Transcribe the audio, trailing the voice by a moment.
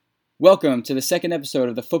Welcome to the second episode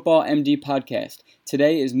of the Football MD podcast.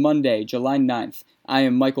 Today is Monday, July 9th. I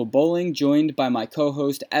am Michael Bowling, joined by my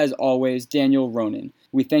co-host, as always, Daniel Ronan.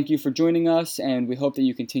 We thank you for joining us, and we hope that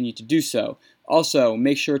you continue to do so. Also,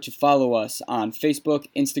 make sure to follow us on Facebook,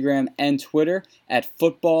 Instagram, and Twitter at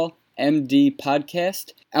Football MD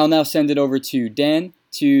Podcast. I'll now send it over to Dan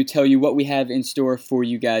to tell you what we have in store for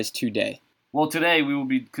you guys today. Well, today we will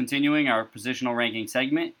be continuing our positional ranking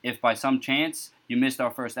segment. If by some chance you missed our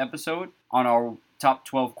first episode on our top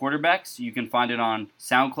 12 quarterbacks, you can find it on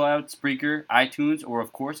SoundCloud, Spreaker, iTunes, or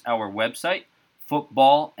of course our website,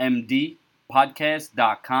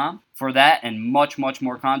 footballmdpodcast.com, for that and much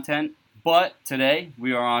more content. But today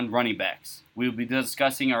we are on running backs. We will be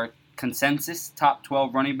discussing our consensus top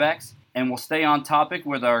 12 running backs, and we'll stay on topic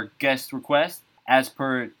with our guest request. As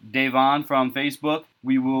per Davon from Facebook,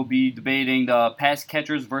 we will be debating the pass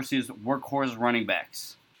catchers versus workhorse running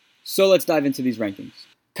backs. So let's dive into these rankings.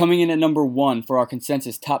 Coming in at number 1 for our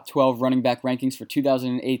consensus top 12 running back rankings for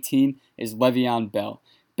 2018 is Le'Veon Bell.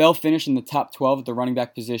 Bell finished in the top 12 at the running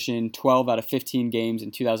back position 12 out of 15 games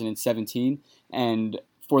in 2017, and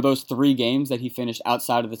for those 3 games that he finished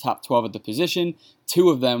outside of the top 12 at the position, 2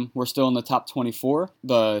 of them were still in the top 24.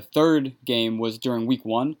 The third game was during week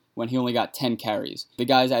 1 when he only got 10 carries. The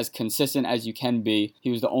guy's as consistent as you can be.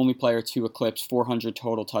 He was the only player to eclipse 400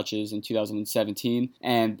 total touches in 2017,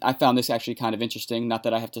 and I found this actually kind of interesting. Not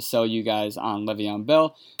that I have to sell you guys on Le'Veon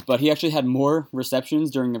Bell, but he actually had more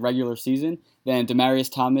receptions during the regular season than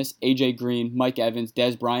Demaryius Thomas, AJ Green, Mike Evans,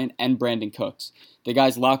 Dez Bryant, and Brandon Cooks. The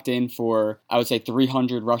guy's locked in for, I would say,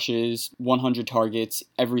 300 rushes, 100 targets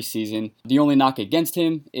every season. The only knock against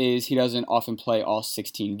him is he doesn't often play all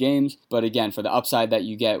 16 games. But again, for the upside that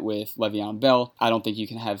you get with Le'Veon Bell, I don't think you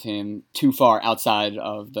can have him too far outside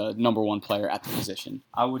of the number 1 player at the position.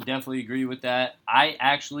 I would definitely agree with that.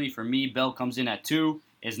 For me, Bell comes in at 2.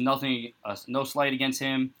 Is nothing, no slight against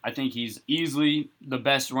him. I think he's easily the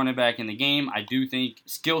best running back in the game. I do think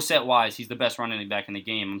skill set wise, he's the best running back in the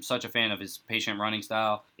game. I'm such a fan of his patient running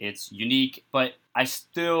style. It's unique, but I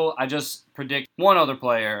just predict one other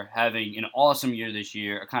player having an awesome year this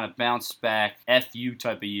year, a kind of bounce back FU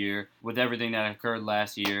type of year with everything that occurred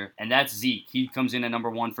last year, and that's Zeke. He comes in at number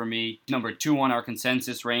 1 for me. Number 2 on our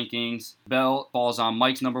consensus rankings. Bell falls on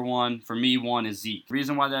Mike's number 1. For me, 1 is Zeke. The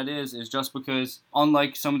reason why that is just because,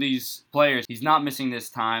 unlike some of these players, he's not missing this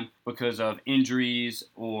time because of injuries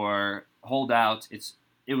or holdouts.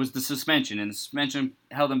 It was the suspension, and the suspension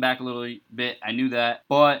held him back a little bit. I knew that.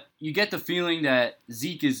 But you get the feeling that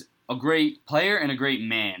Zeke is a great player and a great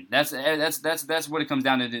man. That's what it comes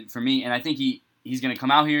down to for me. And I think he's going to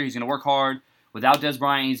come out here. He's going to work hard. Without Dez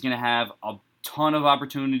Bryant, he's going to have a ton of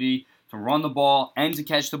opportunity to run the ball and to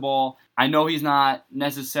catch the ball. I know he's not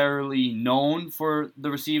necessarily known for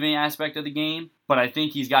the receiving aspect of the game, but I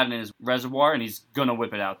think he's got it in his reservoir, and he's going to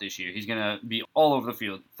whip it out this year. He's going to be all over the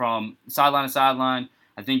field from sideline to sideline.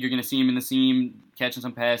 I think you're going to see him in the seam catching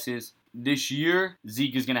some passes. This year,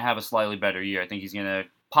 Zeke is going to have a slightly better year. I think he's going to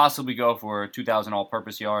possibly go for 2,000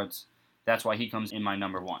 all-purpose yards. That's why he comes in my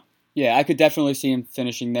number 1. Yeah, I could definitely see him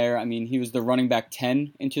finishing there. I mean, he was the running back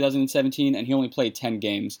 10 in 2017, and he only played 10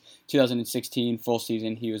 games. 2016, full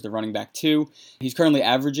season, he was the running back 2. He's currently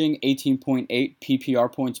averaging 18.8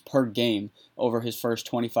 PPR points per game over his first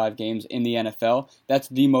 25 games in the NFL. That's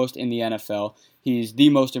the most in the NFL. He's the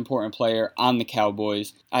most important player on the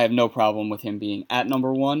Cowboys. I have no problem with him being at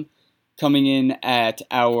number 1. Coming in at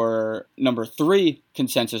our number 3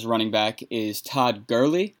 consensus running back is Todd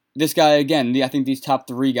Gurley. This guy, again, I think these top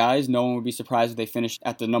 3 guys, no one would be surprised if they finished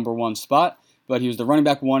at the number 1 spot, but he was the running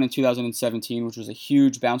back 1 in 2017, which was a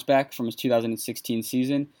huge bounce back from his 2016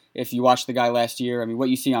 season. If you watched the guy last year, I mean, what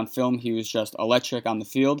you see on film, he was just electric on the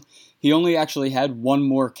field. He only actually had 1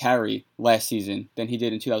 more carry last season than he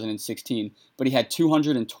did in 2016, but he had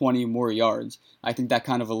 220 more yards. I think that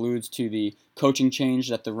kind of alludes to the coaching change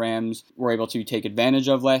that the Rams were able to take advantage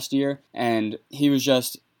of last year, and he was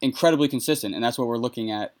just incredibly consistent, and that's what we're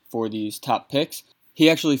looking at for these top picks. He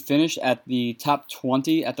actually finished at the top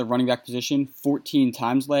 20 at the running back position 14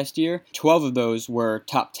 times last year. 12 of those were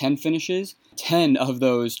top 10 finishes. 10 of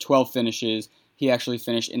those 12 finishes, he actually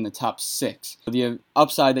finished in the top 6. The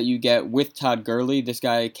upside that you get with Todd Gurley, this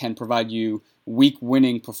guy can provide you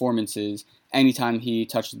week-winning performances anytime he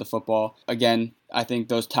touches the football. Again, I think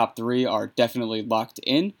those top 3 are definitely locked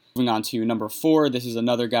in. Moving on to number 4, this is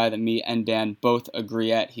another guy that me and Dan both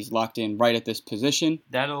agree at. He's locked in right at this position.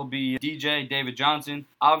 That'll be DJ David Johnson.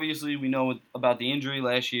 Obviously, we know about the injury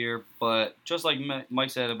last year, but just like Mike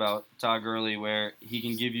said about Todd Gurley, where he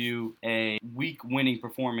can give you a week-winning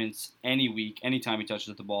performance any week, anytime he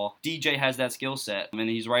touches the ball. DJ has that skill set, and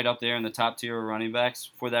he's right up there in the top tier of running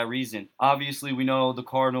backs for that reason. Obviously, we know the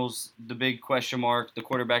Cardinals, the big question mark, the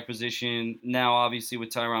quarterback position. Now, obviously, with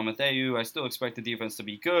Tyrann Mathieu, I still expect the defense to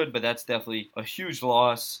be good, but that's definitely a huge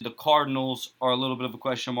loss. The Cardinals are a little bit of a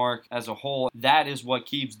question mark as a whole. That is what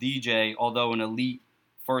keeps DJ, although an elite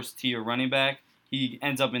first-tier running back, he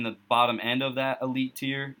ends up in the bottom end of that elite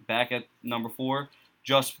tier, back at number 4,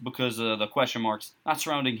 just because of the question marks, not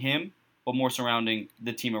surrounding him, but more surrounding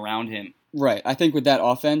the team around him. Right. I think with that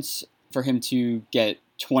offense, for him to get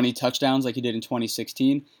 20 touchdowns like he did in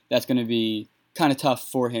 2016, that's going to be kind of tough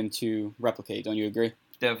for him to replicate. Don't you agree?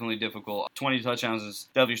 Definitely difficult. 20 touchdowns is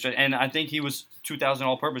definitely straight. And I think he was 2,000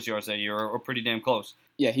 all-purpose yards that year, or pretty damn close.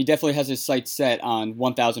 Yeah, he definitely has his sights set on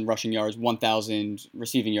 1,000 rushing yards, 1,000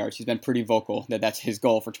 receiving yards. He's been pretty vocal that that's his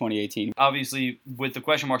goal for 2018. Obviously, with the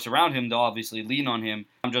question marks around him, they'll obviously lean on him.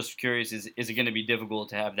 I'm just curious, is it going to be difficult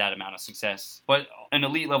to have that amount of success? But an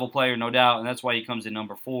elite level player, no doubt, and that's why he comes in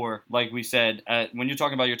number 4. Like we said, when you're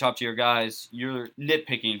talking about your top tier guys, you're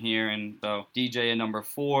nitpicking here, and so DJ at number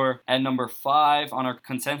 4. At number 5 on our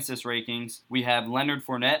consensus rankings, we have Leonard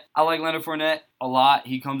Fournette. I like Leonard Fournette a lot.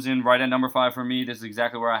 He comes in right at number 5 for me. This is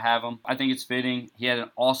exactly where I have him. I think it's fitting. He had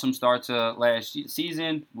an awesome start to last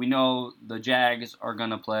season. We know the Jags are going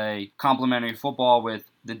to play complementary football with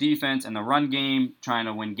the defense and the run game, trying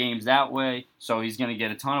to win games that way. So he's going to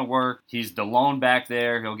get a ton of work. He's the lone back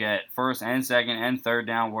there. He'll get first and second and third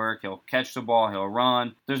down work. He'll catch the ball. He'll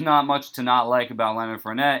run. There's not much to not like about Leonard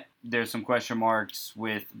Fournette. There's some question marks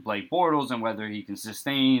with Blake Bortles and whether he can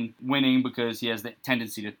sustain winning because he has the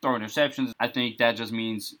tendency to throw interceptions. I think that just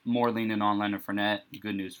means more leaning on Leonard Fournette.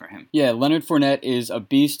 Good news for him. Yeah, Leonard Fournette is a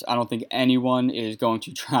beast. I don't think anyone is going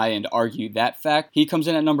to try and argue that fact. He comes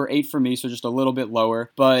in at number 8 for me, so just a little bit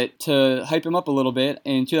lower. But to hype him up a little bit,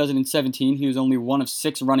 in 2017, he was only one of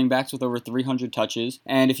 6 running backs with over 300 touches.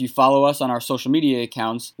 And if you follow us on our social media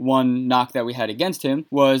accounts, one knock that we had against him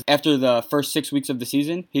was after the first 6 weeks of the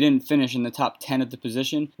season, he didn't finish in the top 10 at the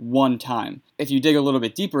position one time. If you dig a little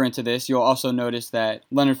bit deeper into this, you'll also notice that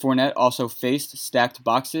Leonard Fournette also faced stacked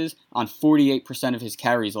boxes on 48% of his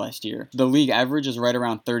carries last year. The league average is right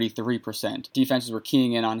around 33%. Defenses were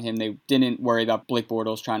keying in on him. They didn't worry about Blake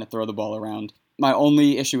Bortles trying to throw the ball around. My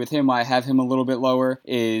only issue with him, why I have him a little bit lower,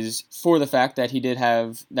 is for the fact that he did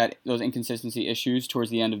have those inconsistency issues towards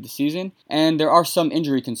the end of the season, and there are some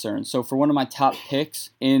injury concerns. So for one of my top picks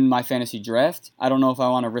in my fantasy draft, I don't know if I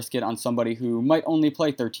want to risk it on somebody who might only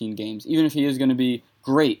play 13 games, even if he is going to be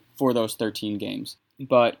great for those 13 games.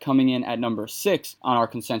 But coming in at number 6 on our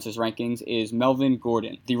consensus rankings is Melvin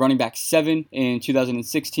Gordon, the running back 7 in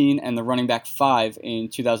 2016 and the running back 5 in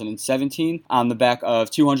 2017 on the back of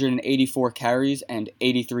 284 carries and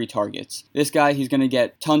 83 targets. This guy, he's going to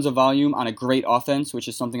get tons of volume on a great offense, which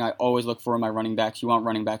is something I always look for in my running backs. You want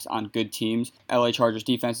running backs on good teams. LA Chargers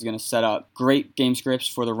defense is going to set up great game scripts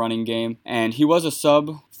for the running game, and he was a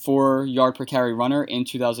sub 4 yard per carry runner in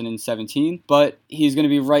 2017, but he's going to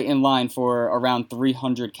be right in line for around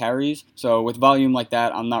 300 carries. So with volume like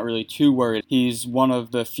that, I'm not really too worried. He's one of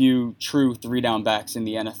the few true 3-down backs in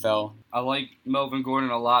the NFL. I like Melvin Gordon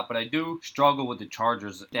a lot, but I do struggle with the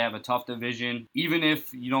Chargers. They have a tough division. Even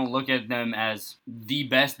if you don't look at them as the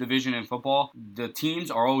best division in football, the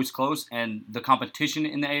teams are always close, and the competition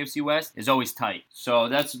in the AFC West is always tight. So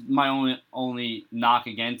that's my only knock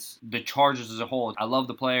against the Chargers as a whole. I love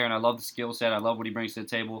the player, and I love the skill set. I love what he brings to the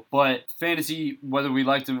table. But fantasy, whether we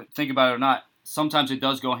like to think about it or not, sometimes it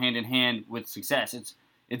does go hand in hand with success.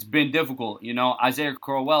 It's been difficult. You know, Isaiah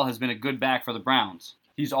Crowell has been a good back for the Browns.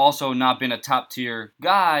 He's also not been a top-tier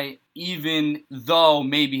guy, even though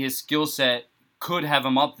maybe his skill set could have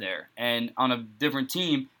him up there. And on a different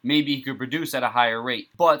team, maybe he could produce at a higher rate.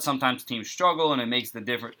 But sometimes teams struggle, and it makes it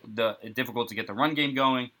difficult to get the run game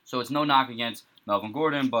going. So it's no knock against Melvin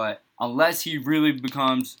Gordon, but unless he really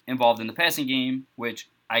becomes involved in the passing game, which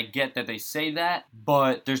I get that they say that,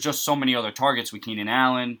 but there's just so many other targets with Keenan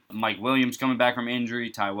Allen, Mike Williams coming back from injury,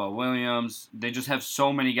 Tyrell Williams. They just have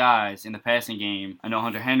so many guys in the passing game. I know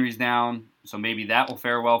Hunter Henry's down, so maybe that will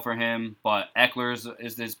fare well for him, but Eckler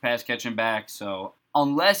is this pass catching back, so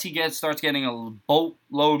unless he starts getting a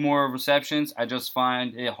boatload more of receptions, I just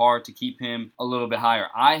find it hard to keep him a little bit higher.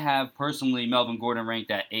 I have personally Melvin Gordon ranked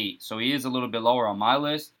at 8, so he is a little bit lower on my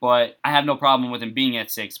list, but I have no problem with him being at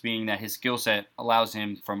 6, being that his skill set allows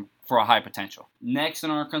him from for a high potential. Next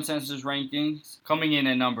in our consensus rankings, coming in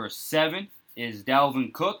at number 7, is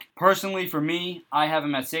Dalvin Cook. Personally, for me, I have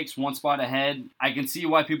him at 6, one spot ahead. I can see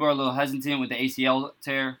why people are a little hesitant with the ACL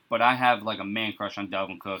tear, but I have like a man crush on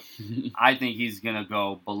Dalvin Cook. I think he's going to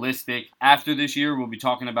go ballistic. After this year, we'll be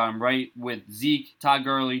talking about him right with Zeke, Todd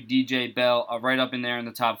Gurley, DJ Bell, right up in there in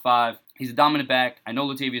the top 5. He's a dominant back. I know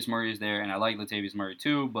Latavius Murray is there, and I like Latavius Murray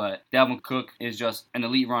too, but Dalvin Cook is just an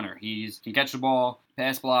elite runner. He can catch the ball,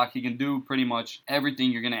 pass block. He can do pretty much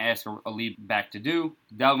everything you're going to ask a elite back to do.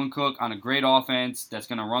 Dalvin Cook on a great offense that's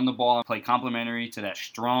going to run the ball and play complementary to that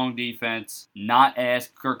strong defense. Not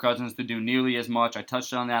ask Kirk Cousins to do nearly as much. I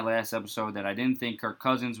touched on that last episode that I didn't think Kirk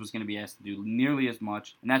Cousins was going to be asked to do nearly as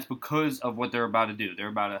much, and that's because of what they're about to do. They're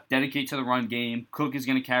about to dedicate to the run game. Cook is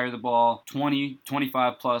going to carry the ball 20,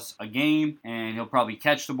 25 plus a game, and he'll probably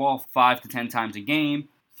catch the ball 5 to 10 times a game.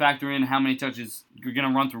 Factor in how many touches you're going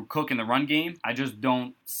to run through Cook in the run game. I just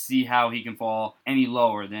don't see how he can fall any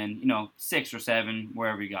lower than, 6 or 7,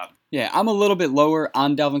 wherever you got him. Yeah, I'm a little bit lower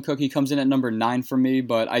on Dalvin Cook. He comes in at number 9 for me,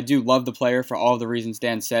 but I do love the player for all of the reasons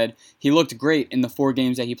Dan said. He looked great in the 4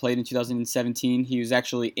 games that he played in 2017. He was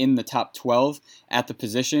actually in the top 12 at the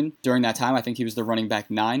position. During that time, I think he was the running back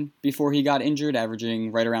 9 before he got injured,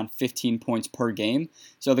 averaging right around 15 points per game.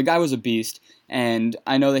 So the guy was a beast, and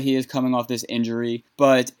I know that he is coming off this injury,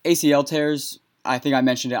 but ACL tears, I think I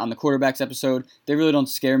mentioned it on the quarterbacks episode, they really don't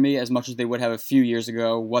scare me as much as they would have a few years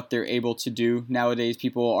ago, what they're able to do. Nowadays,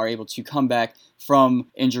 people are able to come back from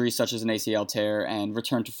injuries such as an ACL tear and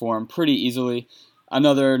return to form pretty easily.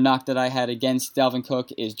 Another knock that I had against Dalvin Cook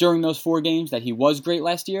is during those 4 games that he was great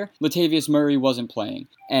last year, Latavius Murray wasn't playing.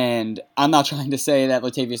 And I'm not trying to say that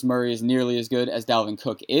Latavius Murray is nearly as good as Dalvin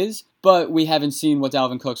Cook is, but we haven't seen what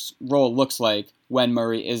Dalvin Cook's role looks like when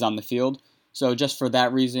Murray is on the field. So just for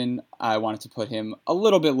that reason, I wanted to put him a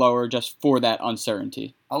little bit lower just for that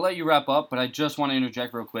uncertainty. I'll let you wrap up, but I just want to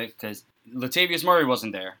interject real quick because Latavius Murray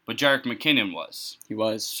wasn't there, but Jerick McKinnon was. He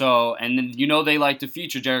was. So, and then they like to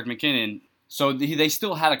feature Jerick McKinnon. So they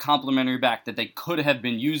still had a complimentary back that they could have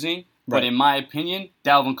been using. But Right. in my opinion,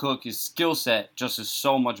 Dalvin Cook's skill set just is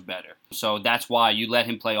so much better. So that's why you let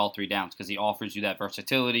him play all 3 downs because he offers you that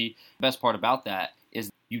versatility. The best part about that is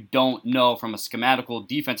you don't know from a schematical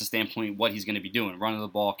defensive standpoint what he's going to be doing, running the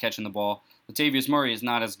ball, catching the ball. Latavius Murray is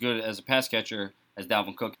not as good as a pass catcher as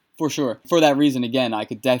Dalvin Cook. For sure. For that reason, again, I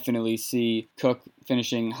could definitely see Cook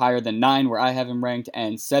finishing higher than 9, where I have him ranked,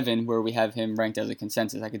 and 7, where we have him ranked as a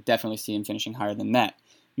consensus. I could definitely see him finishing higher than that.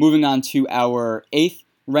 Moving on to our 8th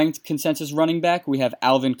ranked consensus running back, we have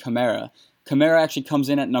Alvin Kamara. Kamara actually comes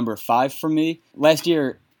in at number 5 for me. Last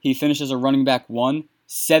year, he finished as a running back 1,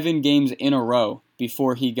 7 games in a row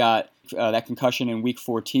before he got that concussion in Week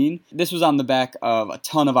 14. This was on the back of a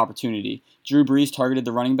ton of opportunity. Drew Brees targeted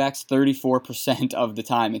the running backs 34% of the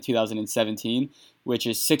time in 2017, which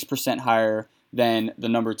is 6% higher than the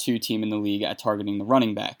number 2 team in the league at targeting the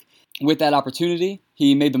running back. With that opportunity,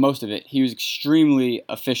 he made the most of it. He was extremely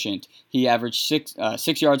efficient. He averaged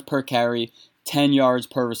 6 yards per carry, 10 yards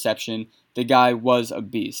per reception. The guy was a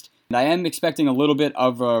beast. And I am expecting a little bit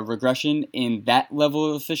of a regression in that level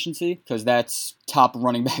of efficiency because that's top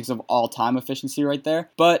running backs of all time efficiency right there.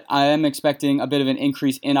 But I am expecting a bit of an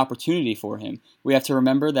increase in opportunity for him. We have to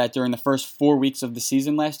remember that during the first 4 weeks of the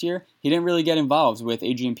season last year, he didn't really get involved with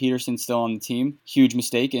Adrian Peterson still on the team. Huge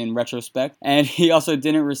mistake in retrospect. And he also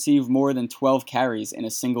didn't receive more than 12 carries in a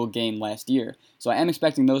single game last year. So I am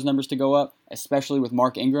expecting those numbers to go up, especially with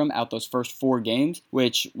Mark Ingram out those first 4 games,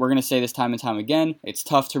 which we're going to say this time and time again. It's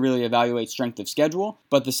tough to really evaluate strength of schedule,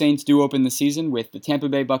 but the Saints do open the season with the Tampa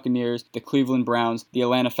Bay Buccaneers, the Cleveland Browns, the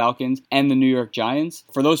Atlanta Falcons, and the New York Giants.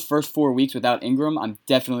 For those first 4 weeks without Ingram, I'm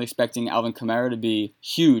definitely expecting Alvin Kamara to be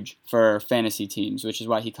huge for fantasy teams, which is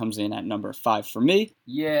why he comes in at number 5 for me.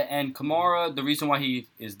 Yeah, and Kamara, the reason why he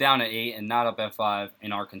is down at 8 and not up at 5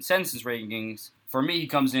 in our consensus rankings, for me, he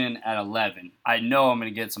comes in at 11. I know I'm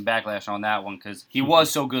going to get some backlash on that one because he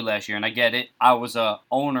was so good last year, and I get it. I was a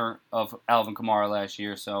owner of Alvin Kamara last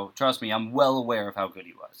year, so trust me, I'm well aware of how good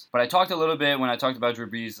he was. But I talked a little bit when I talked about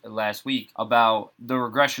Drew Brees last week about the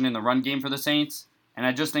regression in the run game for the Saints, and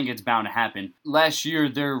I just think it's bound to happen. Last year,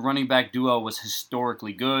 their running back duo was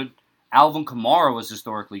historically good. Alvin Kamara was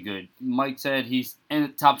historically good. Mike said he's in the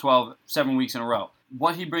top 12 7 weeks in a row.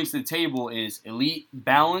 What he brings to the table is elite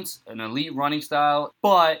balance, an elite running style,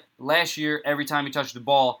 but last year, every time he touched the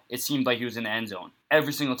ball, it seemed like he was in the end zone.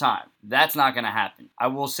 Every single time. That's not going to happen. I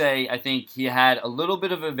will say I think he had a little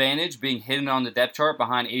bit of advantage being hidden on the depth chart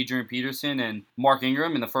behind Adrian Peterson and Mark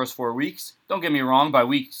Ingram in the first 4 weeks. Don't get me wrong, by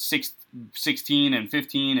week 16 and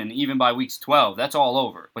 15 and even by weeks 12, that's all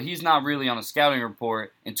over. But he's not really on a scouting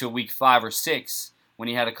report until week 5 or 6 when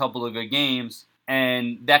he had a couple of good games,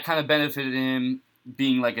 and that kind of benefited him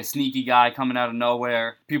being like a sneaky guy coming out of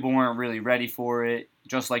nowhere. People weren't really ready for it,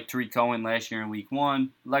 just like Tariq Cohen last year in week 1.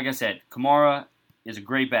 Like I said, Kamara is a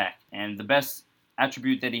great back, and the best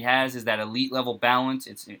attribute that he has is that elite level balance.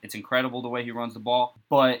 It's incredible the way he runs the ball,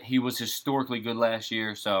 but he was historically good last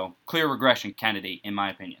year, so clear regression candidate in my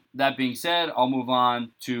opinion. That being said, I'll move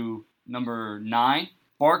on to number 9.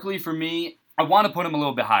 Barkley, for me, I want to put him a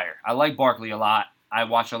little bit higher. I like Barkley a lot. I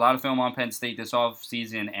watched a lot of film on Penn State this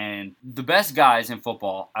offseason, and the best guys in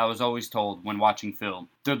football, I was always told when watching film,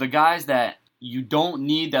 they're the guys that you don't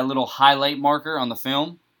need that little highlight marker on the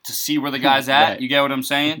film to see where the guy's at. Right. You get what I'm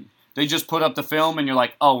saying? They just put up the film, and you're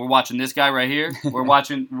like, oh, we're watching this guy right here. We're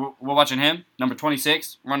watching him, number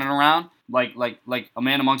 26, running around like a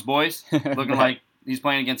man amongst boys, looking like he's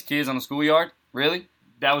playing against kids on the schoolyard. Really?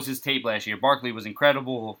 That was his tape last year. Barkley was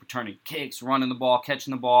incredible, returning kicks, running the ball,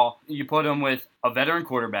 catching the ball. You put him with a veteran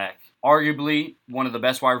quarterback, arguably one of the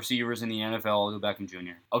best wide receivers in the NFL, Odell Beckham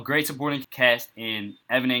Jr., a great supporting cast in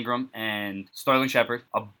Evan Ingram and Sterling Shepard,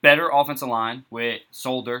 a better offensive line with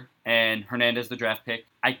Solder and Hernandez, the draft pick.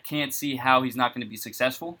 I can't see how he's not going to be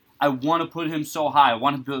successful. I want to put him so high. I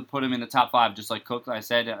want to put him in the top 5, just like Cook. I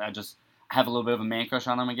said, I have a little bit of a man crush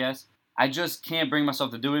on him, I guess. I just can't bring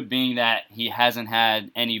myself to do it, being that he hasn't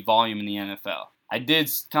had any volume in the NFL. I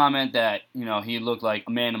did comment that, he looked like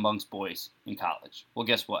a man amongst boys in college. Well,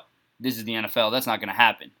 guess what? This is the NFL. That's not going to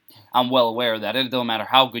happen. I'm well aware of that. It don't matter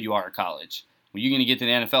how good you are at college. When you're going to get to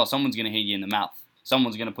the NFL, someone's going to hit you in the mouth.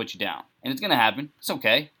 Someone's going to put you down. And it's going to happen. It's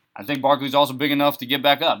okay. I think Barkley's also big enough to get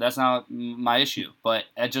back up. That's not my issue. But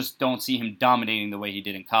I just don't see him dominating the way he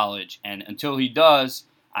did in college. And until he does,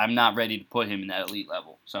 I'm not ready to put him in that elite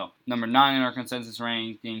level. So, number 9 in our consensus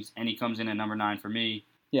rankings, and he comes in at number 9 for me.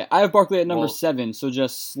 Yeah, I have Barkley at number 7, so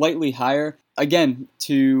just slightly higher. Again,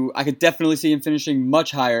 I could definitely see him finishing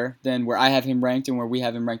much higher than where I have him ranked and where we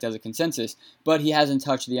have him ranked as a consensus, but he hasn't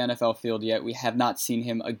touched the NFL field yet. We have not seen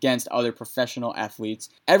him against other professional athletes.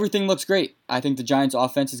 Everything looks great. I think the Giants'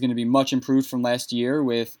 offense is going to be much improved from last year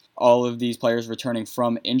with all of these players returning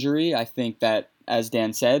from injury. I think that, as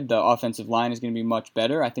Dan said, the offensive line is going to be much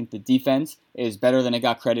better. I think the defense is better than it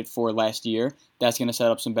got credit for last year. That's going to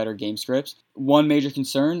set up some better game scripts. One major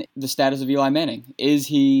concern, the status of Eli Manning. Is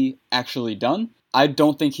he actually done? I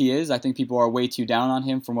don't think he is. I think people are way too down on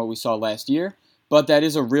him from what we saw last year. But that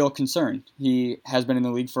is a real concern. He has been in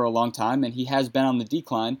the league for a long time, and he has been on the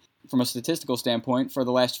decline from a statistical standpoint for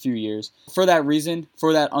the last few years. For that reason,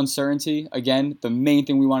 for that uncertainty, again, the main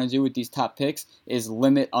thing we want to do with these top picks is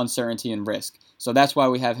limit uncertainty and risk. So that's why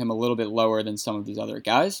we have him a little bit lower than some of these other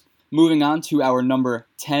guys. Moving on to our number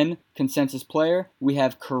 10 consensus player, we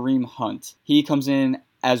have Kareem Hunt. He comes in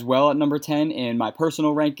as well at number 10 in my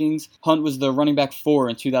personal rankings. Hunt was the running back 4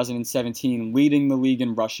 in 2017, leading the league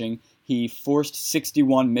in rushing. He forced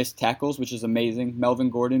 61 missed tackles, which is amazing. Melvin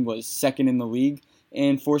Gordon was second in the league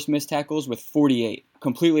in forced missed tackles with 48.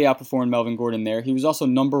 Completely outperformed Melvin Gordon there. He was also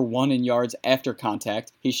number 1 in yards after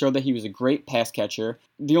contact. He showed that he was a great pass catcher.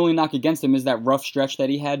 The only knock against him is that rough stretch that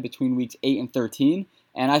he had between weeks 8 and 13,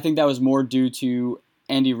 and I think that was more due to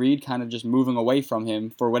Andy Reid kind of just moving away from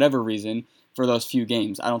him for whatever reason for those few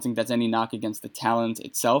games. I don't think that's any knock against the talent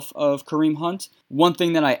itself of Kareem Hunt. One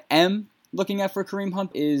thing that I am looking at for Kareem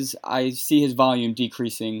Hunt is I see his volume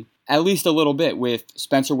decreasing at least a little bit with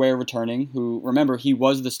Spencer Ware returning, who, remember, he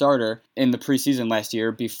was the starter in the preseason last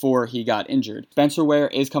year before he got injured. Spencer Ware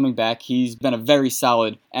is coming back. He's been a very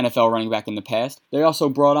solid NFL running back in the past. They also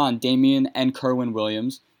brought on Damian and Kerwin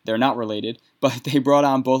Williams. They're not related, but they brought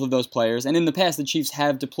on both of those players. And in the past, the Chiefs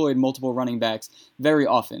have deployed multiple running backs very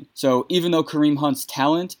often. So even though Kareem Hunt's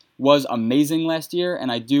talent was amazing last year,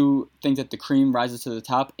 and I do think that the cream rises to the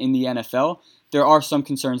top in the NFL, there are some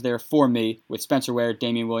concerns there for me with Spencer Ware,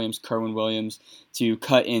 Damian Williams, Kerwin Williams to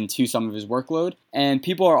cut into some of his workload. And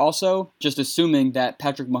people are also just assuming that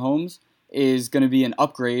Patrick Mahomes is going to be an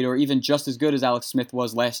upgrade or even just as good as Alex Smith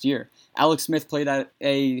was last year. Alex Smith played at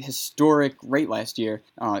a historic rate last year,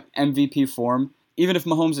 MVP form. Even if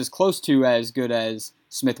Mahomes is close to as good as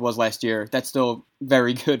Smith was last year, that's still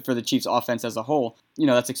very good for the Chiefs' offense as a whole.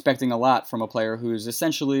 That's expecting a lot from a player who's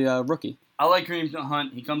essentially a rookie. I like Kareem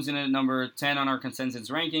Hunt. He comes in at number 10 on our consensus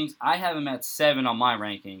rankings. I have him at 7 on my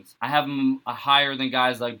rankings. I have him higher than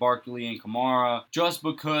guys like Barkley and Kamara just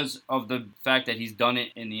because of the fact that he's done it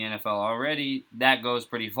in the NFL already. That goes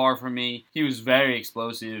pretty far for me. He was very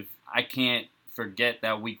explosive. I can't forget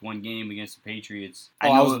that week 1 game against the Patriots. I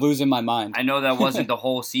was losing my mind. I know that wasn't the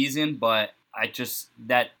whole season, but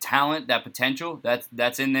that talent, that potential,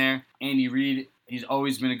 that's in there. Andy Reid, he's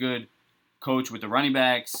always been a good coach with the running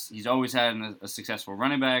backs. He's always had a successful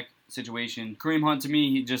running back situation. Kareem Hunt, to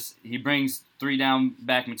me, he brings 3 down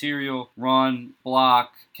back material, run,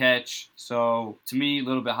 block, catch. So to me, a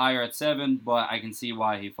little bit higher at 7, but I can see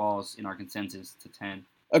why he falls in our consensus to 10.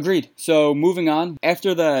 Agreed. So moving on,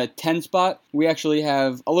 after the 10 spot, we actually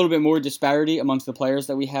have a little bit more disparity amongst the players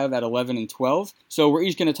that we have at 11 and 12. So we're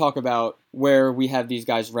each going to talk about where we have these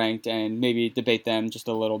guys ranked and maybe debate them just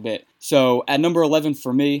a little bit. So at number 11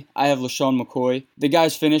 for me, I have LeSean McCoy. The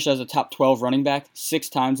guy's finished as a top 12 running back 6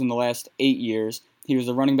 times in the last 8 years. He was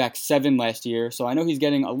the running back 7 last year, so I know he's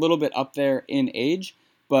getting a little bit up there in age,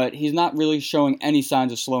 but he's not really showing any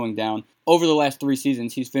signs of slowing down. Over the last 3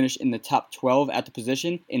 seasons, he's finished in the top 12 at the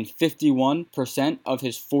position in 51% of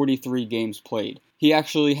his 43 games played. He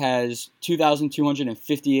actually has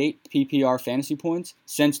 2,258 PPR fantasy points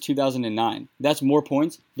since 2009. That's more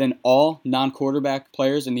points than all non-quarterback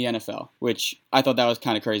players in the NFL, which I thought that was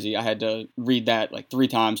kind of crazy. I had to read that like 3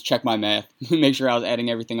 times, check my math, make sure I was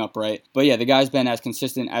adding everything up right. But yeah, the guy's been as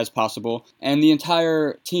consistent as possible. And the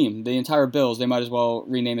entire team, the entire Bills, they might as well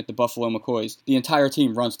rename it the Buffalo McCoys. The entire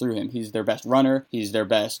team runs through him. He's their best runner. He's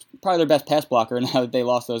probably their best pass blocker now that they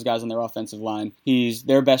lost those guys on their offensive line. He's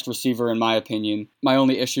their best receiver in my opinion. My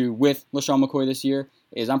only issue with LeSean McCoy this year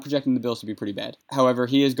is I'm projecting the Bills to be pretty bad. However,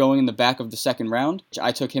 he is going in the back of the second round.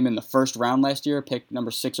 I took him in the first round last year, picked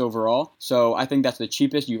number 6 overall. So I think that's the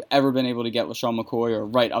cheapest you've ever been able to get LeSean McCoy, or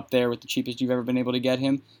right up there with the cheapest you've ever been able to get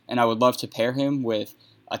him. And I would love to pair him with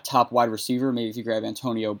a top wide receiver. Maybe if you grab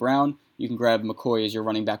Antonio Brown, you can grab McCoy as your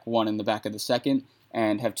running back 1 in the back of the second,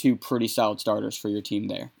 and have 2 pretty solid starters for your team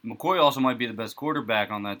there. McCoy also might be the best quarterback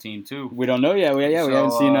on that team, too. We don't know yet. We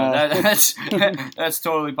haven't seen... That's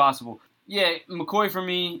totally possible. Yeah, McCoy for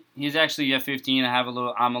me, he's actually at 15. I'm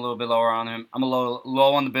a little bit lower on him. I'm a little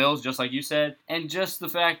low on the Bills, just like you said. And just the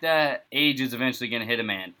fact that age is eventually going to hit a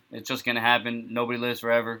man. It's just going to happen. Nobody lives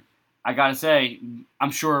forever. I got to say,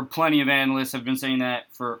 I'm sure plenty of analysts have been saying that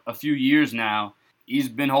for a few years now. He's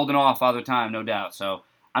been holding off Father Time, no doubt. So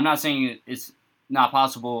I'm not saying it's not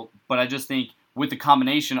possible, but I just think with the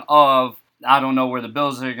combination of, I don't know where the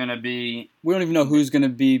Bills are going to be. We don't even know who's going to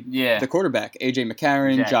be the quarterback. A.J.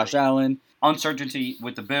 McCarron, exactly. Josh Allen. Uncertainty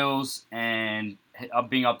with the Bills and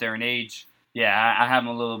being up there in age. Yeah, I have him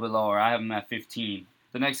a little bit lower. I have him at 15.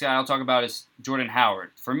 The next guy I'll talk about is Jordan Howard.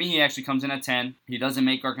 For me, he actually comes in at 10. He doesn't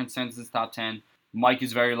make our consensus top 10. Mike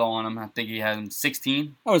is very low on him. I think he has him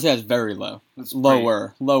 16. I would say that's very low.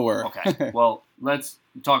 Lower. Okay, well, let's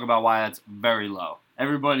talk about why that's very low.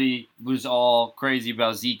 Everybody was all crazy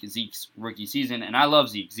about Zeke's rookie season, and I love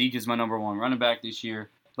Zeke. Zeke is my number 1 running back this year.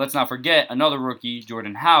 Let's not forget another rookie,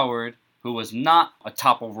 Jordan Howard, who was not a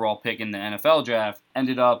top overall pick in the NFL draft,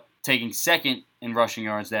 ended up taking second in rushing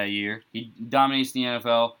yards that year. He dominates the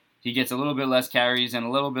NFL. He gets a little bit less carries and a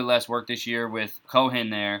little bit less work this year with Cohen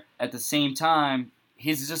there. At the same time,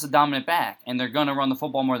 he's just a dominant back, and they're going to run the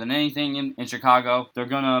football more than anything in Chicago. They're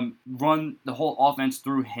going to run the whole offense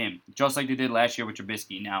through him, just like they did last year with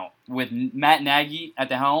Trubisky. Now, with Matt Nagy at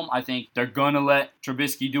the helm, I think they're going to let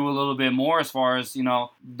Trubisky do a little bit more as far as,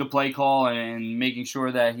 the play call and making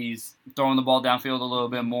sure that he's throwing the ball downfield a little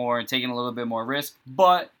bit more and taking a little bit more risk.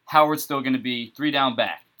 But Howard's still going to be 3 down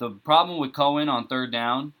back. The problem with Cohen on 3rd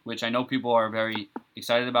down, which I know people are very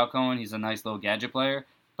excited about Cohen, he's a nice little gadget player.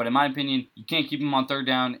 But in my opinion, you can't keep him on 3rd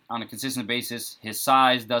down on a consistent basis. His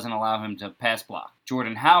size doesn't allow him to pass block.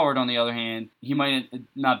 Jordan Howard, on the other hand, he might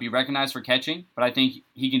not be recognized for catching, but I think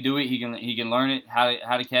he can do it. He can learn it,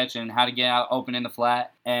 how to catch and how to get out open in the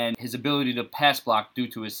flat. And his ability to pass block due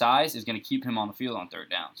to his size is going to keep him on the field on 3rd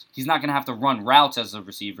downs. He's not going to have to run routes as a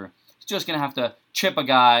receiver. He's just going to have to chip a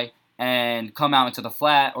guy and come out into the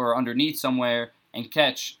flat or underneath somewhere and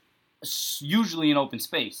catch, usually in open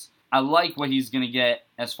space. I like what he's going to get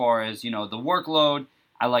as far as, the workload.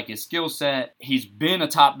 I like his skill set. He's been a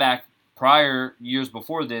top back prior years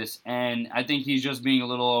before this, and I think he's just being a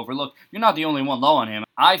little overlooked. You're not the only one low on him.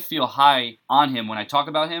 I feel high on him when I talk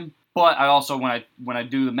about him, but I also, when I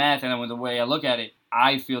do the math and the way I look at it,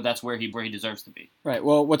 I feel that's where he deserves to be. Right.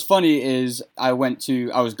 Well, what's funny is I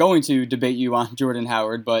was going to debate you on Jordan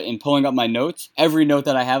Howard, but in pulling up my notes, every note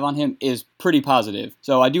that I have on him is pretty positive.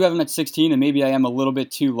 So I do have him at 16, and maybe I am a little bit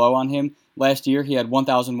too low on him. Last year, he had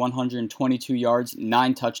 1,122 yards,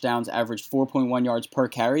 9 touchdowns, averaged 4.1 yards per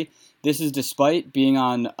carry. This is despite being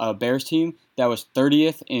on a Bears team that was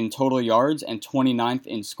 30th in total yards and 29th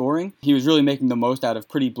in scoring. He was really making the most out of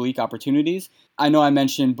pretty bleak opportunities. I know I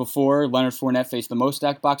mentioned before Leonard Fournette faced the most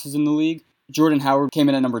stacked boxes in the league. Jordan Howard came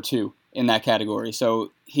in at number 2 in that category.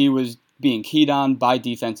 So he was being keyed on by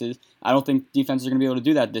defenses. I don't think defenses are going to be able to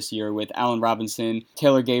do that this year with Allen Robinson,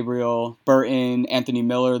 Taylor Gabriel, Burton, Anthony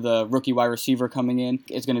Miller, the rookie wide receiver coming in.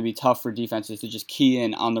 It's going to be tough for defenses to just key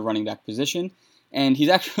in on the running back position. And he's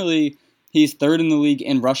third in the league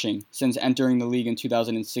in rushing since entering the league in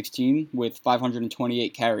 2016 with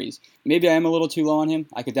 528 carries. Maybe I am a little too low on him.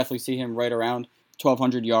 I could definitely see him right around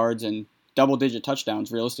 1,200 yards and double-digit touchdowns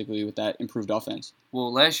realistically with that improved offense.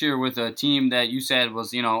 Well, last year with a team that you said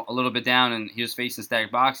was, a little bit down and he was facing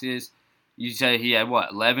stacked boxes, you said he had,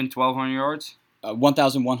 1,200 yards?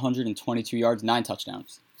 1,122 yards, 9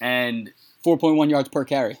 touchdowns. And 4.1 yards per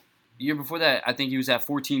carry. The year before that, I think he was at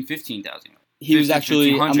 15,000 yards. He was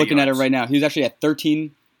actually, I'm looking at it right now, he was actually at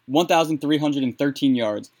 1,313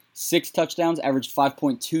 yards, 6 touchdowns, averaged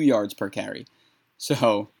 5.2 yards per carry.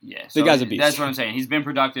 So, the guy's a beast. That's what I'm saying. He's been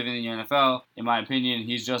productive in the NFL. In my opinion,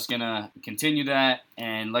 he's just going to continue that.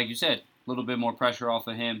 And like you said, a little bit more pressure off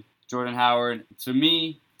of him. Jordan Howard, to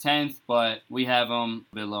me, 10th, but we have him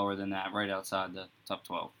a bit lower than that, right outside the top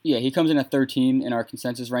 12. Yeah, he comes in at 13 in our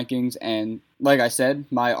consensus rankings. And like I said,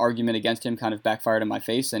 my argument against him kind of backfired in my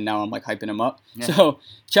face, and now I'm hyping him up. Yeah. So,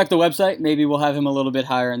 check the website. Maybe we'll have him a little bit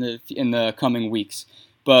higher in the coming weeks.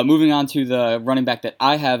 But moving on to the running back that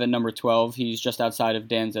I have at number 12, he's just outside of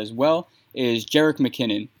Dan's as well, is Jerick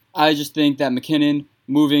McKinnon. I just think that McKinnon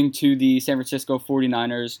moving to the San Francisco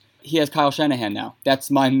 49ers, he has Kyle Shanahan now.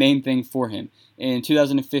 That's my main thing for him. In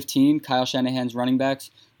 2015, Kyle Shanahan's running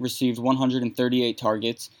backs received 138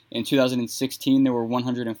 targets. In 2016, there were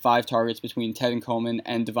 105 targets between Tevin Coleman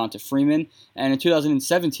and Devonta Freeman. And in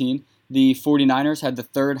 2017, the 49ers had the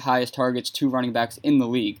third highest targets to running backs in the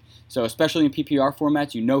league. So especially in PPR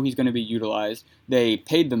formats, you know he's going to be utilized. They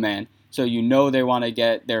paid the man, so you know they want to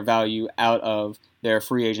get their value out of their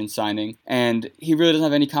free agent signing. And he really doesn't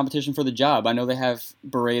have any competition for the job. I know they have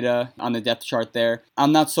Beretta on the depth chart there.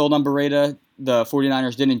 I'm not sold on Beretta. The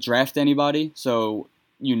 49ers didn't draft anybody, so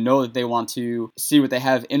you know that they want to see what they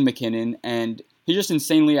have in McKinnon. And he's just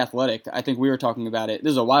insanely athletic. I think we were talking about it.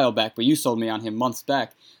 This is a while back, but you sold me on him months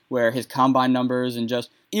back, where his combine numbers and just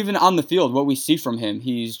even on the field, what we see from him,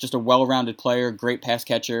 he's just a well-rounded player, great pass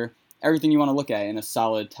catcher, everything you want to look at in a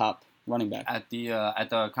solid top running back. At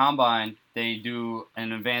the combine, they do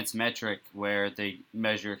an advanced metric where they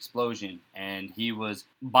measure explosion, and he was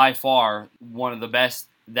by far one of the best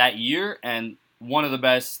that year and one of the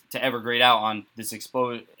best to ever grade out on this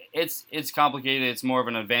explosion. It's complicated. It's more of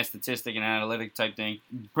an advanced statistic and analytic type thing.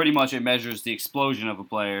 Pretty much it measures the explosion of a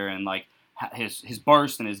player and his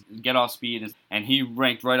burst and his get off speed, and he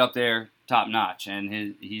ranked right up there top notch.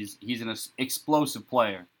 And he's an explosive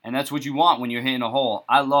player, and that's what you want when you're hitting a hole.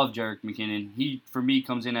 I love Jerick McKinnon. He for me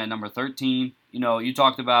comes in at number 13. You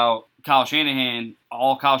talked about Kyle Shanahan.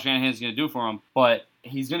 All Kyle Shanahan's going to do for him, but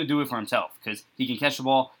he's going to do it for himself because he can catch the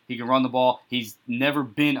ball, he can run the ball. He's never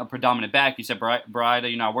been a predominant back. You said Beretta,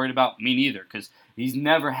 you're not worried about? Me neither, because he's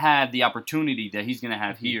never had the opportunity that he's going to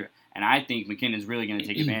have here. And I think McKinnon's really going to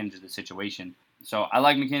take advantage of the situation. So I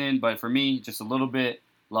like McKinnon, but for me, just a little bit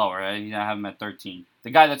lower. I have him at 13. The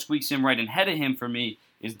guy that squeaks in right ahead of him for me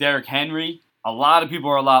is Derrick Henry. A lot of people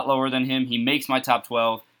are a lot lower than him. He makes my top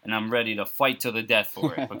 12, and I'm ready to fight till the death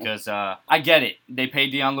for it because I get it. They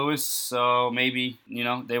paid Dion Lewis, so maybe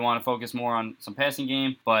they want to focus more on some passing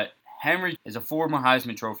game. But Henry is a former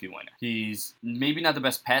Heisman Trophy winner. He's maybe not the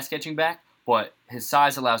best pass-catching back, but his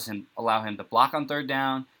size allow him to block on third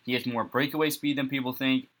down. He has more breakaway speed than people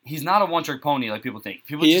think. He's not a one-trick pony like people think.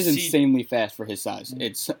 He is insanely fast for his size.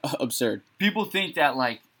 It's absurd. People think that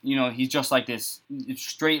he's just like this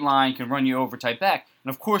straight line, can run you over type back. And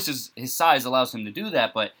of course his size allows him to do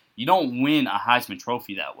that, but you don't win a Heisman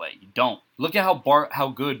Trophy that way. You don't. Look at how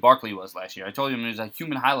good Barkley was last year. I told you it was a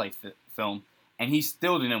human highlight film, and he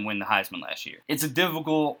still didn't win the Heisman last year. It's a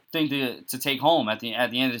difficult thing to take home at the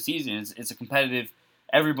end of the season. It's a competitive,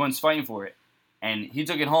 everyone's fighting for it. And he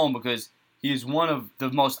took it home because he is one of the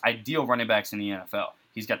most ideal running backs in the NFL.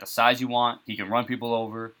 He's got the size you want. He can run people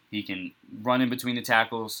over. He can run in between the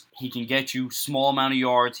tackles. He can get you small amount of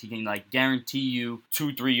yards. He can guarantee you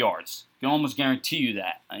 2-3 yards. He can almost guarantee you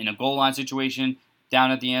that. In a goal line situation, down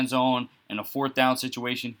at the end zone, in a fourth down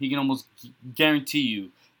situation, he can almost guarantee you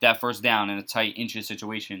that first down in a tight inches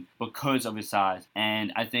situation because of his size.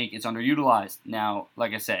 And I think it's underutilized. Now,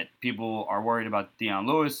 like I said, people are worried about Dion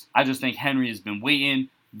Lewis. I just think Henry has been waiting.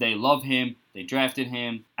 They love him. They drafted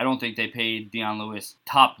him. I don't think they paid Dion Lewis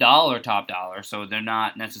top dollar, so they're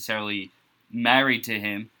not necessarily married to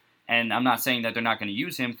him. And I'm not saying that they're not going to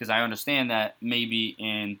use him because I understand that maybe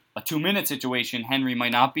in a 2-minute situation, Henry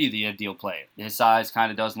might not be the ideal player. His size kind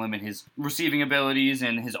of does limit his receiving abilities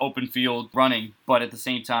and his open field running. But at the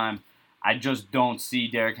same time, I just don't see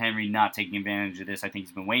Derrick Henry not taking advantage of this. I think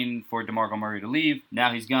he's been waiting for DeMarco Murray to leave.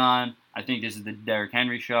 Now he's gone. I think this is the Derrick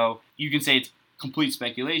Henry show. You can say it's complete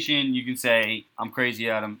speculation. You can say I'm crazy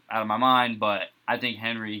out of my mind, but I think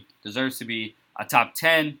Henry deserves to be a top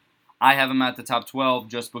 10. I have him at the top 12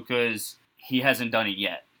 just because he hasn't done it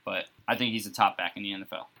yet, but I think he's a top back in the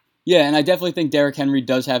NFL. Yeah, and I definitely think Derrick Henry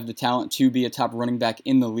does have the talent to be a top running back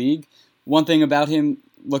in the league. One thing about him,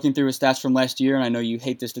 looking through his stats from last year, and I know you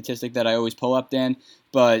hate the statistic that I always pull up, Dan,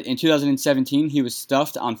 but in 2017, he was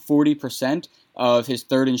stuffed on 40% of his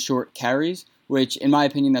third and short carries, which, in my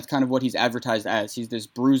opinion, that's kind of what he's advertised as. He's this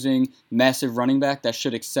bruising, massive running back that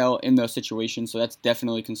should excel in those situations, so that's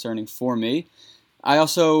definitely concerning for me. I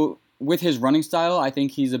also, with his running style, I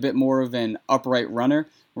think he's a bit more of an upright runner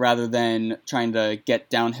rather than trying to get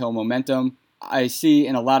downhill momentum. I see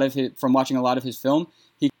from watching a lot of his film,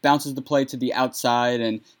 he bounces the play to the outside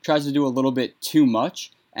and tries to do a little bit too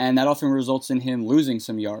much, and that often results in him losing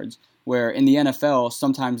some yards, where in the NFL,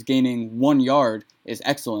 sometimes gaining 1 yard is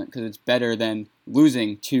excellent because it's better than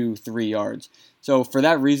losing 2-3 yards. So for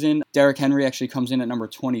that reason, Derrick Henry actually comes in at number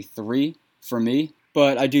 23 for me,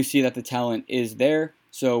 but I do see that the talent is there,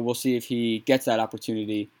 so we'll see if he gets that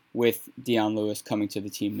opportunity with Dion Lewis coming to the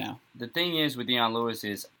team now. The thing is with Dion Lewis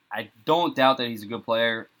is I don't doubt that he's a good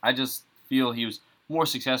player. I just feel he was more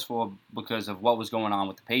successful because of what was going on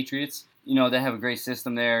with the Patriots. You know, they have a great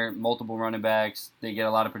system there, multiple running backs. They get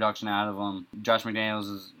a lot of production out of them. Josh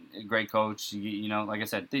McDaniels is a great coach. You know, like I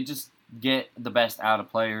said, they just get the best out of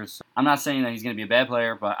players. I'm not saying that he's going to be a bad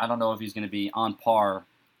player, but I don't know if he's going to be on par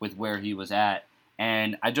with where he was at.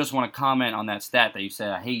 And I just want to comment on that stat that you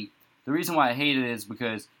said I hate. The reason why I hate it is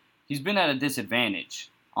because he's been at a disadvantage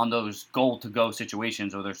on those goal-to-go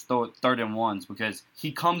situations or those third and ones because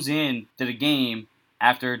he comes in to the game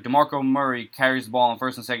after DeMarco Murray carries the ball on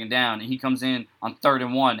first and second down, and he comes in on 3rd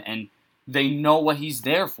and 1, and they know what he's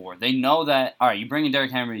there for. They know that, all right, you bring in Derrick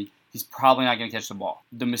Henry, he's probably not going to catch the ball.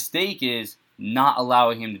 The mistake is not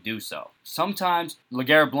allowing him to do so. Sometimes,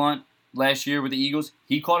 LeGarrette Blount, last year with the Eagles,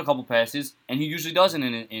 he caught a couple passes, and he usually doesn't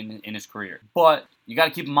in his career. But you got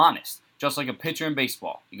to keep him honest, just like a pitcher in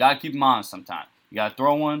baseball. You got to keep him honest sometimes. You got to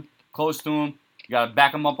throw one close to him. You got to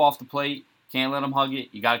back him up off the plate. Can't let him hug it.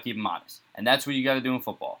 You got to keep him honest. And that's what you got to do in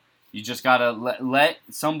football. You just got to let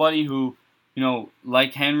somebody who, you know,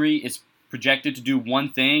 like Henry is projected to do one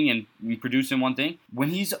thing and produce in one thing. When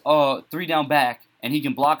he's a 3-down back and he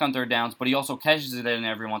can block on 3rd downs, but he also catches it in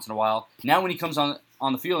every once in a while. Now when he comes on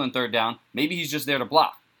the field in 3rd down, maybe he's just there to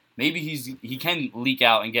block. Maybe he can leak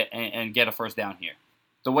out and get a 1st down here.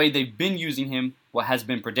 The way they've been using him has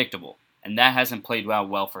been predictable. And that hasn't played out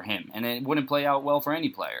well for him. And it wouldn't play out well for any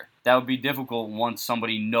player. That would be difficult once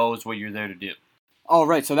somebody knows what you're there to do. All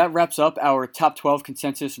right, so that wraps up our top 12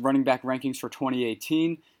 consensus running back rankings for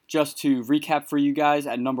 2018. Just to recap for you guys,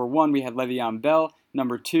 at number 1, we had Le'Veon Bell.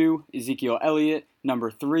 Number 2, Ezekiel Elliott.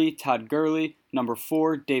 Number 3, Todd Gurley. Number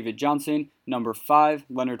 4, David Johnson. Number 5,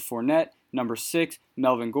 Leonard Fournette. Number 6,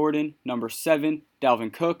 Melvin Gordon. Number 7,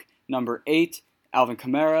 Dalvin Cook. Number 8, Alvin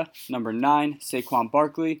Kamara. Number 9, Saquon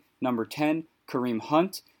Barkley. Number 10, Kareem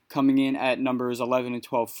Hunt. Coming in at numbers 11 and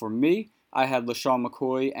 12 for me, I had LaShawn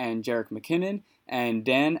McCoy and Jerick McKinnon. And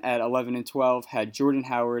Dan at 11 and 12 had Jordan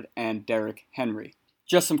Howard and Derrick Henry.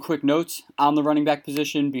 Just some quick notes on the running back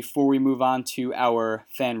position before we move on to our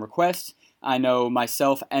fan requests. I know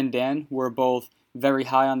myself and Dan were both very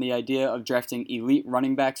high on the idea of drafting elite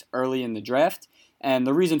running backs early in the draft. And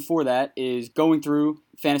the reason for that is going through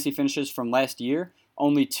fantasy finishes from last year,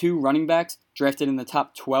 only 2 running backs drafted in the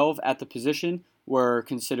top 12 at the position were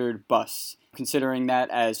considered busts, considering that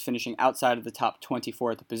as finishing outside of the top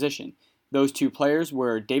 24 at the position. Those 2 players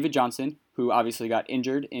were David Johnson, who obviously got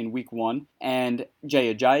injured in week 1, and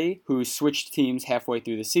Jay Ajayi, who switched teams halfway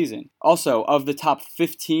through the season. Also, of the top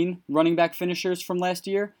 15 running back finishers from last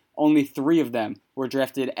year, only 3 of them were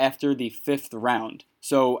drafted after the 5th round.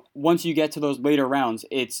 So once you get to those later rounds,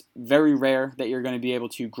 it's very rare that you're going to be able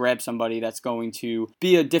to grab somebody that's going to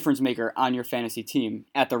be a difference maker on your fantasy team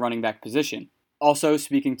at the running back position. Also,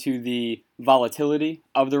 speaking to the volatility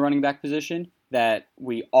of the running back position that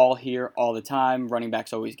we all hear all the time, running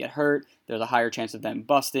backs always get hurt. There's a higher chance of them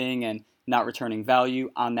busting and not returning value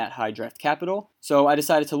on that high draft capital. So I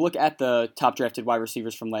decided to look at the top drafted wide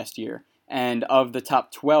receivers from last year. And of the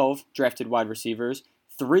top 12 drafted wide receivers,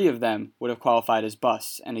 3 of them would have qualified as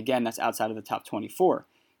busts. And again, that's outside of the top 24.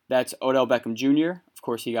 That's Odell Beckham Jr. Of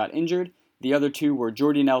course, he got injured. The other 2 were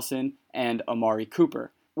Jordy Nelson and Amari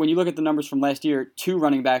Cooper. When you look at the numbers from last year, 2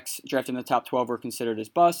 running backs drafted in the top 12 were considered as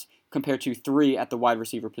busts, compared to 3 at the wide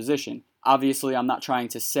receiver position. Obviously, I'm not trying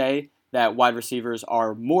to say that wide receivers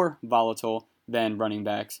are more volatile than running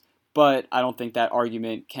backs, but I don't think that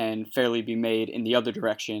argument can fairly be made in the other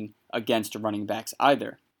direction against running backs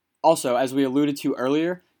either. Also, as we alluded to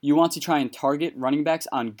earlier, you want to try and target running backs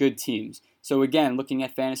on good teams. So again, looking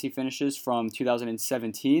at fantasy finishes from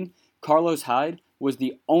 2017, Carlos Hyde was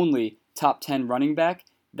the only top 10 running back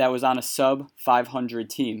that was on a sub 500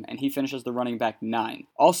 team, and he finishes the running back 9.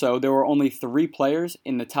 Also, there were only 3 players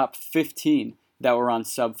in the top 15 that were on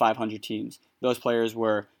sub 500 teams. Those players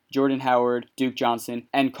were Jordan Howard, Duke Johnson,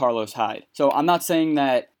 and Carlos Hyde. So I'm not saying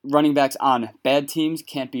that running backs on bad teams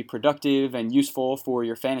can't be productive and useful for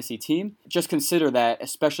your fantasy team. Just consider that,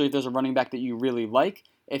 especially if there's a running back that you really like,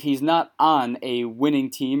 if he's not on a winning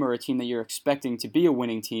team or a team that you're expecting to be a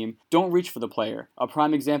winning team, don't reach for the player. A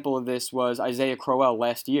prime example of this was Isaiah Crowell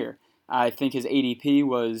last year. I think his ADP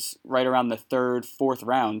was right around the 3rd, 4th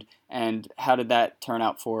round, and how did that turn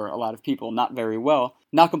out for a lot of people? Not very well.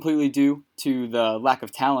 Not completely due to the lack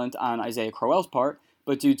of talent on Isaiah Crowell's part,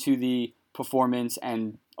 but due to the performance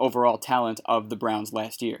and overall talent of the Browns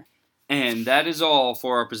last year. And that is all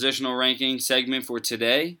for our positional ranking segment for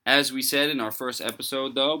today. As we said in our first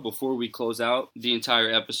episode, though, before we close out the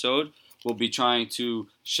entire episode, we'll be trying to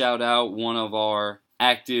shout out one of our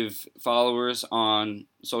active followers on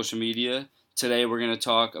social media. Today we're going to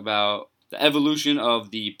talk about the evolution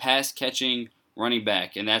of the pass-catching running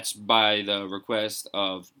back, and that's by the request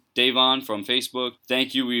of Davon from Facebook.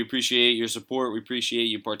 Thank you. We appreciate your support. We appreciate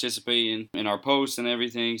you participating in our posts and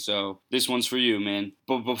everything. So this one's for you, man.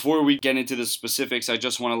 But before we get into the specifics, I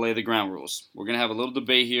just want to lay the ground rules. We're going to have a little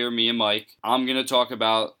debate here, me and Mike. I'm going to talk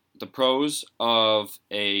about the pros of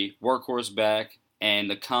a workhorse back and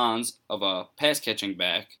the cons of a pass-catching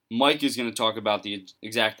back. Mike is going to talk about the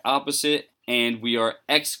exact opposite, and we are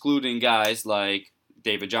excluding guys like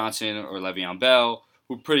David Johnson or Le'Veon Bell,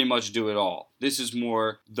 who pretty much do it all. This is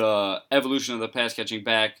more the evolution of the pass-catching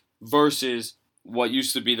back versus what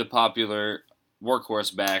used to be the popular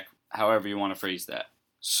workhorse back, however you want to phrase that.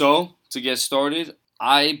 So, to get started,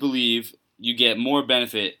 I believe you get more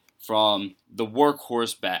benefit from the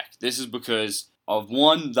workhorse back. This is because of,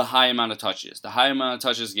 one, the high amount of touches. The high amount of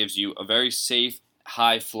touches gives you a very safe,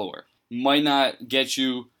 high floor. Might not get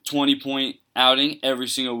you 20-point outing every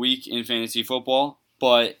single week in fantasy football,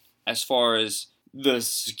 but as far as the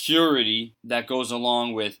security that goes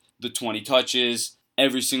along with the 20 touches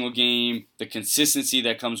every single game, the consistency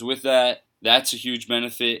that comes with that, that's a huge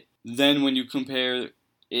benefit. Then when you compare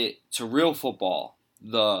it to real football,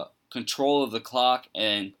 the control of the clock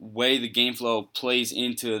and way the game flow plays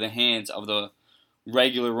into the hands of the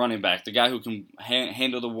regular running back, the guy who can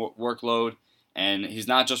handle the workload, and he's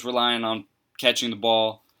not just relying on catching the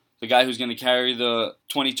ball, the guy who's going to carry the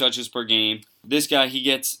 20 touches per game. This guy, he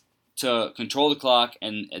gets to control the clock,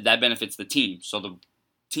 and that benefits the team. So the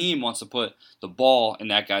team wants to put the ball in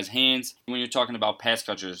that guy's hands. When you're talking about pass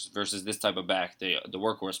catchers versus this type of back, the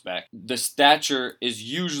workhorse back, the stature is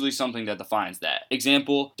usually something that defines that.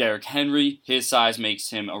 Example, Derrick Henry, his size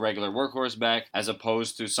makes him a regular workhorse back as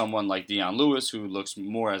opposed to someone like Dion Lewis, who looks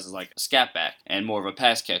more as like a scat back and more of a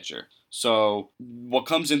pass catcher. So what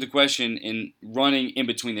comes into question in running in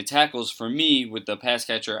between the tackles for me with the pass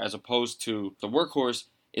catcher as opposed to the workhorse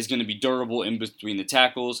is going to be durable in between the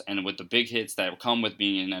tackles and with the big hits that come with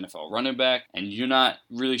being an NFL running back. And you're not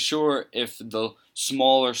really sure if the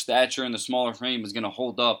smaller stature and the smaller frame is going to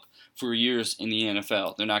hold up for years in the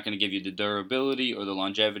NFL. They're not going to give you the durability or the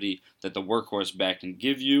longevity that the workhorse back can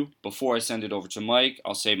give you. Before I send it over to Mike,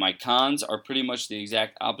 I'll say my cons are pretty much the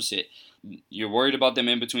exact opposite. You're worried about them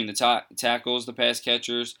in between the tackles, the pass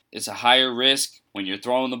catchers. It's a higher risk when you're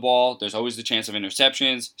throwing the ball. There's always the chance of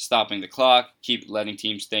interceptions, stopping the clock, keep letting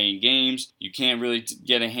teams stay in games. You can't really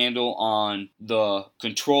get a handle on the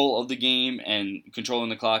control of the game and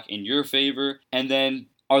controlling the clock in your favor. And then,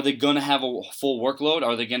 are they going to have a full workload?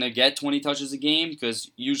 Are they going to get 20 touches a game?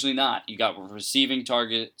 Because usually not. You got receiving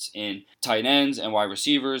targets in tight ends and wide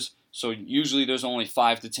receivers. So usually there's only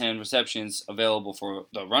 5 to 10 receptions available for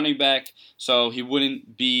the running back. So he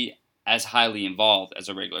wouldn't be as highly involved as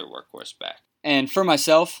a regular workhorse back. And for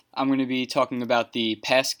myself, I'm going to be talking about the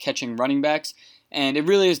pass-catching running backs. And it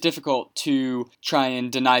really is difficult to try and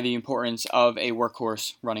deny the importance of a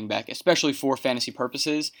workhorse running back, especially for fantasy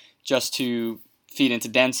purposes. Just to feed into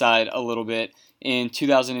Dan's side a little bit, in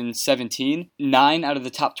 2017, 9 out of the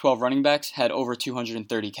top 12 running backs had over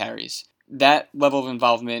 230 carries. That level of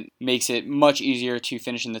involvement makes it much easier to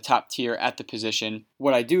finish in the top tier at the position.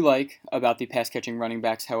 What I do like about the pass-catching running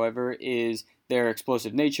backs, however, is their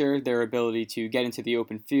explosive nature, their ability to get into the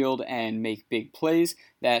open field and make big plays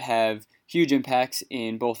that have huge impacts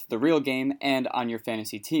in both the real game and on your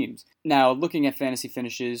fantasy teams. Now, looking at fantasy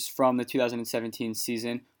finishes from the 2017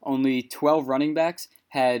 season, only 12 running backs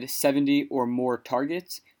had 70 or more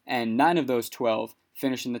targets, and 9 of those 12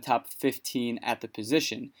 finished in the top 15 at the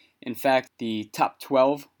position. In fact, the top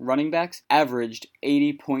 12 running backs averaged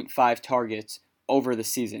 80.5 targets over the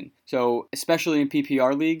season. So, especially in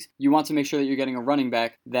PPR leagues, you want to make sure that you're getting a running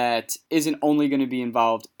back that isn't only going to be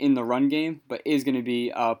involved in the run game, but is going to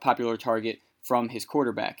be a popular target from his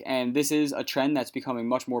quarterback. And this is a trend that's becoming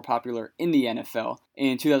much more popular in the NFL.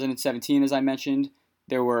 In 2017, as I mentioned,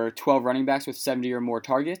 there were 12 running backs with 70 or more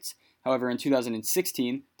targets. However, in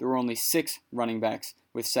 2016, there were only 6 running backs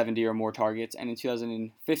with 70 or more targets, and in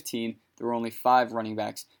 2015, there were only 5 running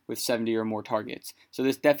backs with 70 or more targets. So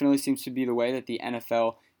this definitely seems to be the way that the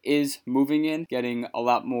NFL is moving in, getting a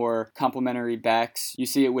lot more complementary backs. You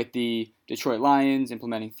see it with the Detroit Lions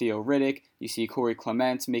implementing Theo Riddick. You see Corey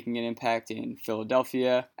Clement making an impact in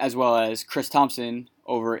Philadelphia, as well as Chris Thompson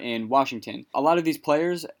over in Washington. A lot of these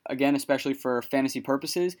players, again, especially for fantasy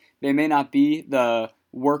purposes, they may not be the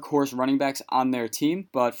workhorse running backs on their team,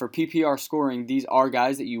 but for PPR scoring, these are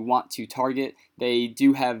guys that you want to target. They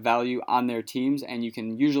do have value on their teams, and you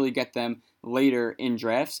can usually get them later in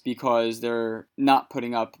drafts because they're not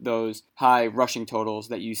putting up those high rushing totals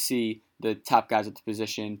that you see the top guys at the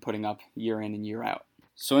position putting up year in and year out.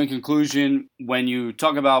 So in conclusion, when you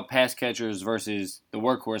talk about pass catchers versus the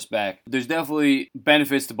workhorse back, there's definitely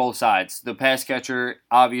benefits to both sides. The pass catcher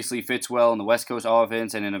obviously fits well in the West Coast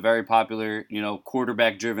offense and in a very popular,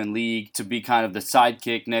 quarterback-driven league to be kind of the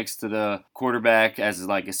sidekick next to the quarterback as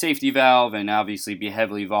like a safety valve and obviously be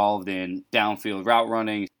heavily involved in downfield route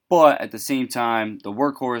running. But at the same time, the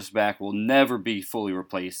workhorse back will never be fully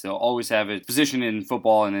replaced. They'll always have a position in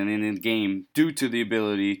football and in the game due to the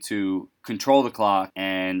ability to control the clock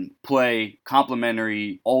and play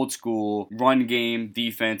complementary, old school, run game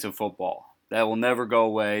defensive football. That will never go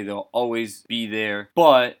away. They'll always be there.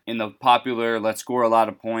 But in the popular, let's score a lot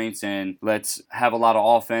of points and let's have a lot of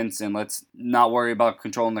offense and let's not worry about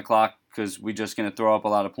controlling the clock because we're just going to throw up a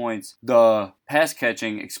lot of points. The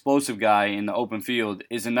pass-catching, explosive guy in the open field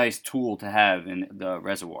is a nice tool to have in the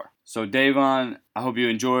reservoir. So, Davon, I hope you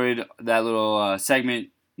enjoyed that little segment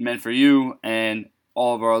meant for you and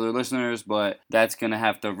all of our other listeners, but that's going to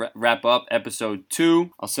have to wrap up episode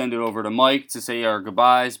 2. I'll send it over to Mike to say our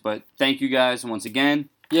goodbyes, but thank you guys once again.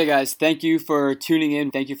 Yeah, guys, thank you for tuning in.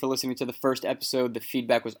 Thank you for listening to the first episode. The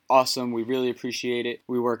feedback was awesome. We really appreciate it.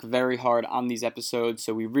 We work very hard on these episodes,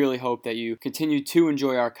 so we really hope that you continue to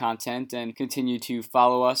enjoy our content and continue to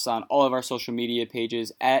follow us on all of our social media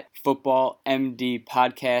pages at Football MD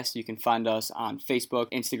Podcast. You can find us on Facebook,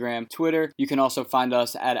 Instagram, Twitter. You can also find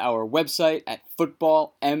us at our website at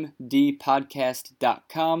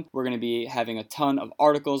footballmdpodcast.com. We're going to be having a ton of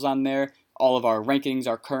articles on there. All of our rankings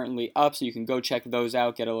are currently up, so you can go check those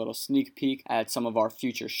out, get a little sneak peek at some of our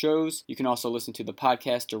future shows. You can also listen to the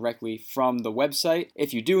podcast directly from the website.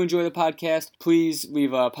 If you do enjoy the podcast, please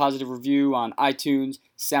leave a positive review on iTunes,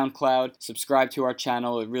 SoundCloud, subscribe to our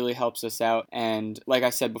channel. It really helps us out. And like I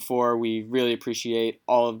said before, we really appreciate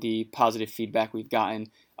all of the positive feedback we've gotten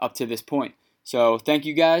up to this point. So thank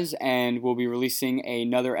you guys, and we'll be releasing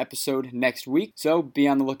another episode next week. So be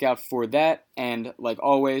on the lookout for that, and like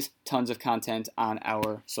always, tons of content on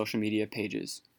our social media pages.